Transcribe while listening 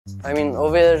I mean,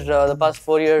 over the past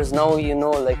 4 years now, you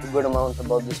know like a good amount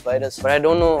about this virus, but I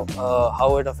don't know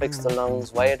how it affects the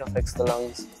lungs, why it affects the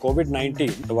lungs.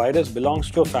 COVID-19, the virus belongs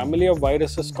to a family of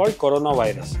viruses called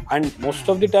coronavirus. And most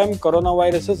of the time,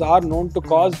 coronaviruses are known to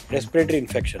cause respiratory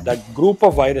infection. That group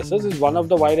of viruses is one of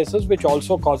the viruses which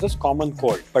also causes common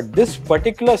cold. But this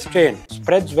particular strain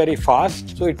spreads very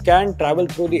fast, so it can travel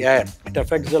through the air. It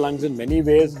affects the lungs in many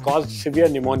ways, causes severe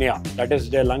pneumonia. That is,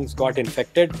 their lungs got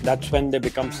infected. That's when they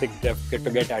become sick, they have to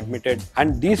get admitted.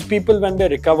 And these people, when they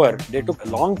recover, they took a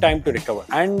long time to recover.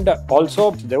 And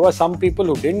also, there were some people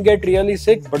who didn't get really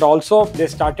sick, but also they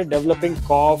started developing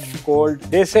cough, cold.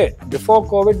 They say, before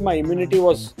COVID, my immunity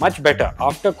was much better.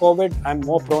 After COVID, I'm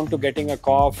more prone to getting a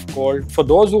cough, cold. For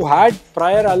those who had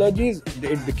prior allergies,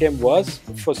 it became worse.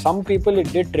 For some people,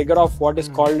 it did trigger off what is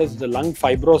called as the lung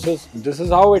fibrosis. This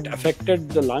is how it affected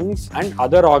the lungs and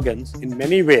other organs in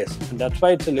many ways. And that's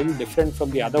why it's a little different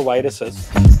from the other viruses.